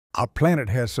Our planet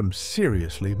has some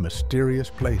seriously mysterious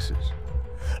places,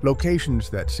 locations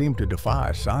that seem to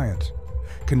defy science,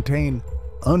 contain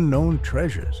unknown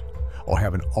treasures, or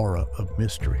have an aura of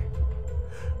mystery.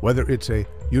 Whether it's a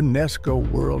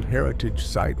UNESCO World Heritage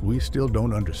Site we still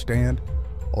don't understand,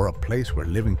 or a place where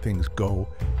living things go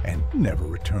and never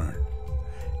return.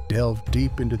 Delve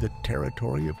deep into the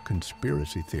territory of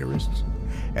conspiracy theorists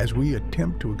as we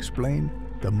attempt to explain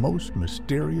the most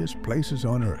mysterious places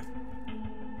on Earth.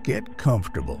 Get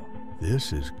comfortable.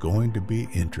 This is going to be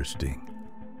interesting.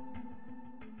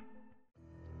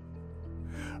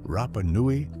 Rapa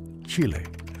Nui, Chile.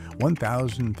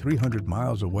 1,300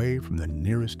 miles away from the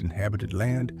nearest inhabited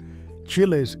land,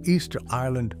 Chile's Easter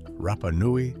island, Rapa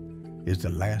Nui, is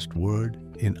the last word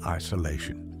in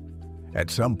isolation. At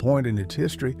some point in its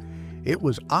history, it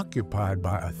was occupied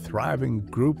by a thriving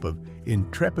group of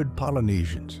intrepid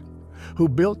Polynesians who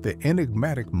built the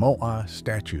enigmatic Moai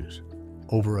statues,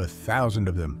 over 1,000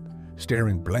 of them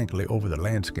staring blankly over the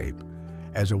landscape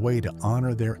as a way to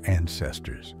honor their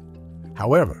ancestors.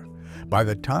 However, by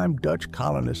the time Dutch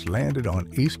colonists landed on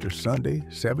Easter Sunday,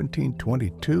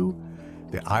 1722,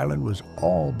 the island was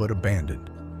all but abandoned,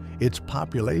 its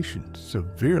population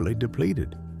severely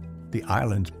depleted. The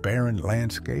island's barren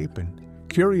landscape and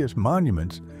curious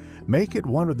monuments make it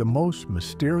one of the most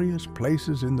mysterious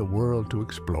places in the world to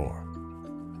explore.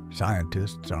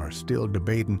 Scientists are still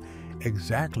debating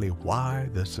exactly why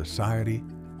the society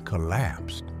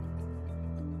collapsed.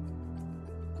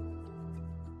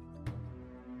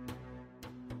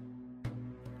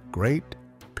 Great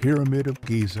Pyramid of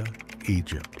Giza,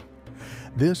 Egypt.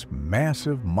 This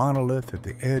massive monolith at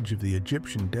the edge of the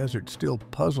Egyptian desert still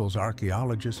puzzles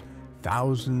archaeologists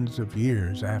thousands of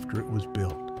years after it was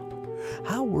built.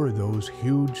 How were those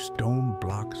huge stone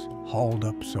blocks hauled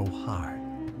up so high?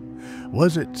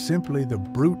 Was it simply the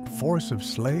brute force of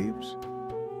slaves?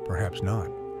 Perhaps not.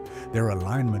 Their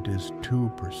alignment is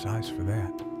too precise for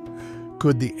that.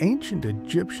 Could the ancient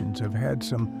Egyptians have had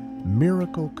some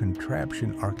miracle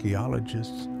contraption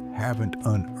archaeologists haven't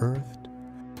unearthed?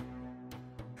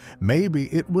 Maybe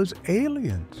it was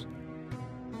aliens.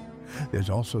 There's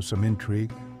also some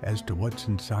intrigue as to what's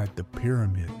inside the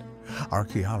pyramid.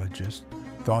 Archaeologists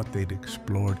thought they'd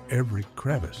explored every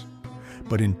crevice,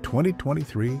 but in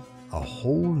 2023, a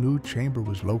whole new chamber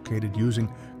was located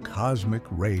using cosmic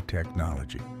ray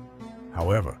technology.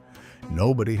 However,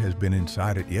 nobody has been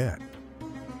inside it yet.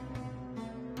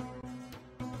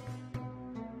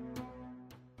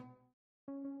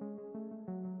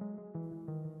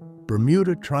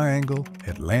 Bermuda Triangle,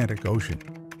 Atlantic Ocean.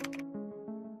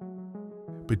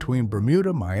 Between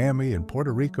Bermuda, Miami, and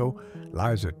Puerto Rico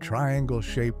lies a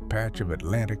triangle-shaped patch of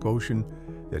Atlantic Ocean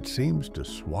that seems to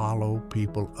swallow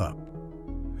people up.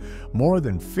 More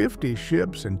than 50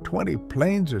 ships and 20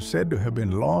 planes are said to have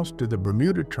been lost to the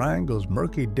Bermuda Triangle's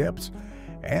murky depths,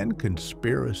 and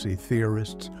conspiracy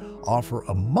theorists offer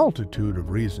a multitude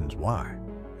of reasons why.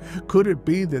 Could it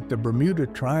be that the Bermuda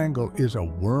Triangle is a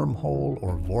wormhole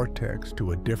or vortex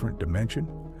to a different dimension?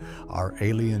 Are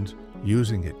aliens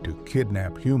using it to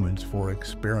kidnap humans for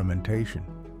experimentation?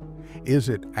 Is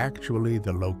it actually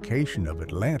the location of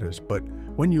Atlantis, but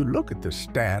when you look at the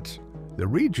stats, the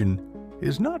region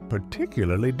is not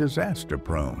particularly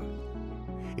disaster-prone.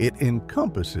 It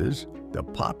encompasses the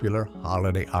popular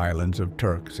holiday islands of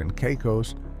Turks and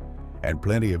Caicos, and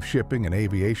plenty of shipping and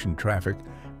aviation traffic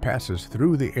passes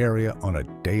through the area on a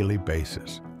daily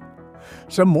basis.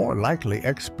 Some more likely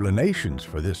explanations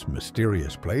for this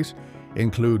mysterious place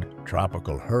include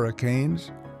tropical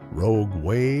hurricanes, rogue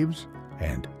waves,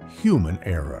 and human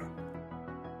error.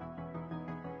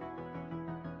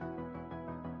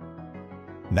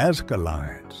 Nazca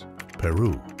Lines,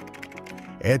 Peru.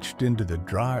 Etched into the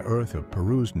dry earth of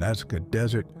Peru's Nazca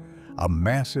Desert are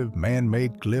massive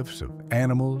man-made glyphs of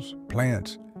animals,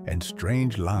 plants, and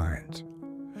strange lines.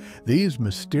 These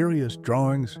mysterious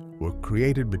drawings were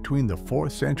created between the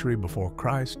 4th century before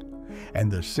Christ and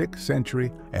the 6th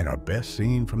century and are best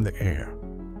seen from the air.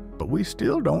 But we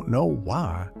still don't know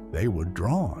why they were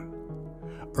drawn.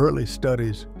 Early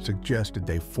studies suggested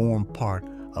they form part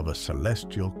of a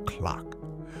celestial clock,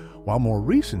 while more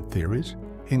recent theories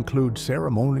include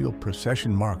ceremonial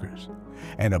procession markers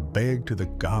and a beg to the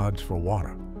gods for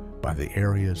water by the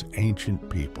area's ancient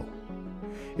people.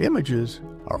 Images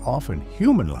are often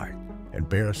human-like and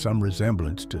bear some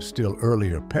resemblance to still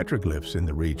earlier petroglyphs in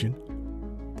the region.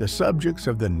 The subjects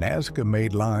of the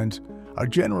Nazca-made lines are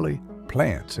generally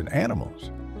plants and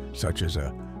animals, such as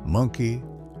a monkey,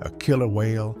 a killer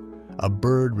whale, a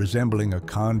bird resembling a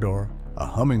condor, a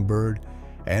hummingbird,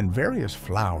 and various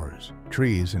flowers,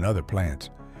 trees, and other plants,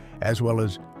 as well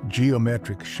as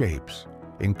geometric shapes,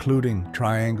 including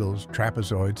triangles,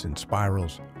 trapezoids, and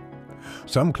spirals.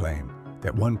 Some claim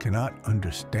that one cannot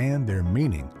understand their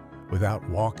meaning without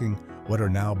walking what are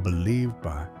now believed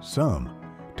by some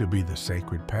to be the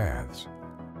sacred paths.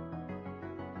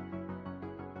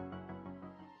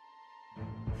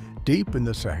 Deep in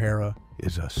the Sahara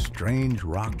is a strange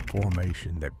rock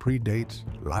formation that predates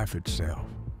life itself.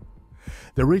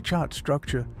 The Richat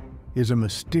structure is a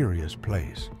mysterious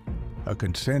place, a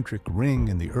concentric ring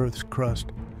in the Earth's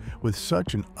crust with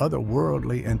such an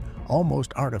otherworldly and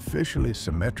almost artificially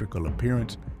symmetrical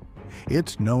appearance.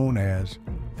 It's known as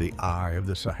the Eye of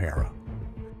the Sahara.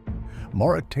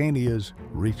 Mauritania's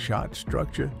Richat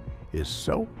structure is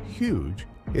so huge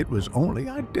it was only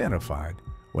identified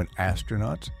when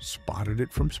astronauts spotted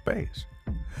it from space.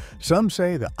 Some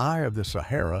say the Eye of the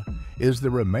Sahara is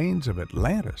the remains of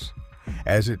Atlantis,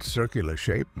 as its circular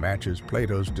shape matches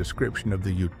Plato's description of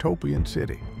the utopian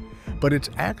city, but it's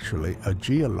actually a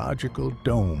geological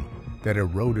dome that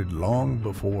eroded long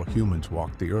before humans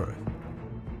walked the Earth.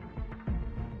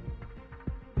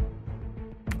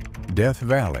 Death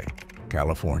Valley,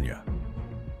 California.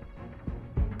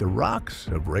 The rocks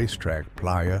of Racetrack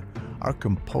Playa are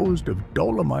composed of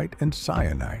dolomite and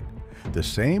syenite, the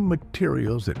same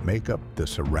materials that make up the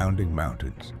surrounding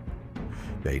mountains.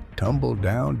 They tumble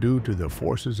down due to the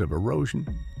forces of erosion,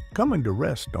 coming to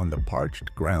rest on the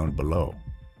parched ground below.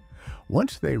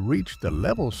 Once they reach the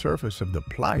level surface of the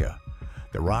playa,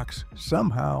 the rocks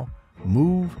somehow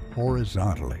move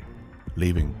horizontally,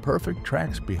 leaving perfect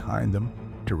tracks behind them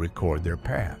to record their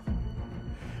path.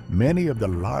 Many of the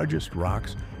largest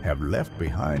rocks have left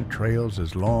behind trails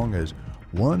as long as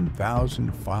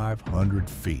 1,500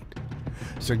 feet,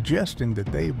 suggesting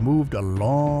that they've moved a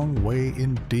long way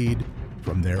indeed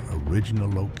from their original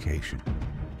location.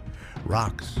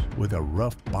 Rocks with a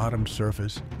rough bottom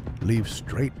surface leave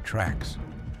straight tracks,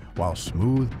 while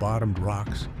smooth-bottomed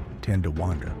rocks tend to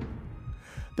wander.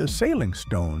 The sailing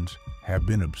stones have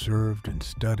been observed and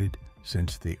studied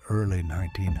since the early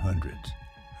 1900s.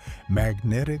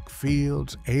 Magnetic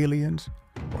fields, aliens,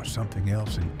 or something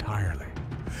else entirely?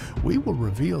 We will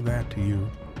reveal that to you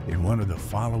in one of the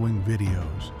following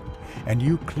videos, and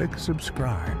you click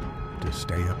subscribe to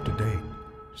stay up to date.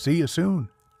 See you soon.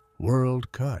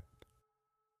 World Cut.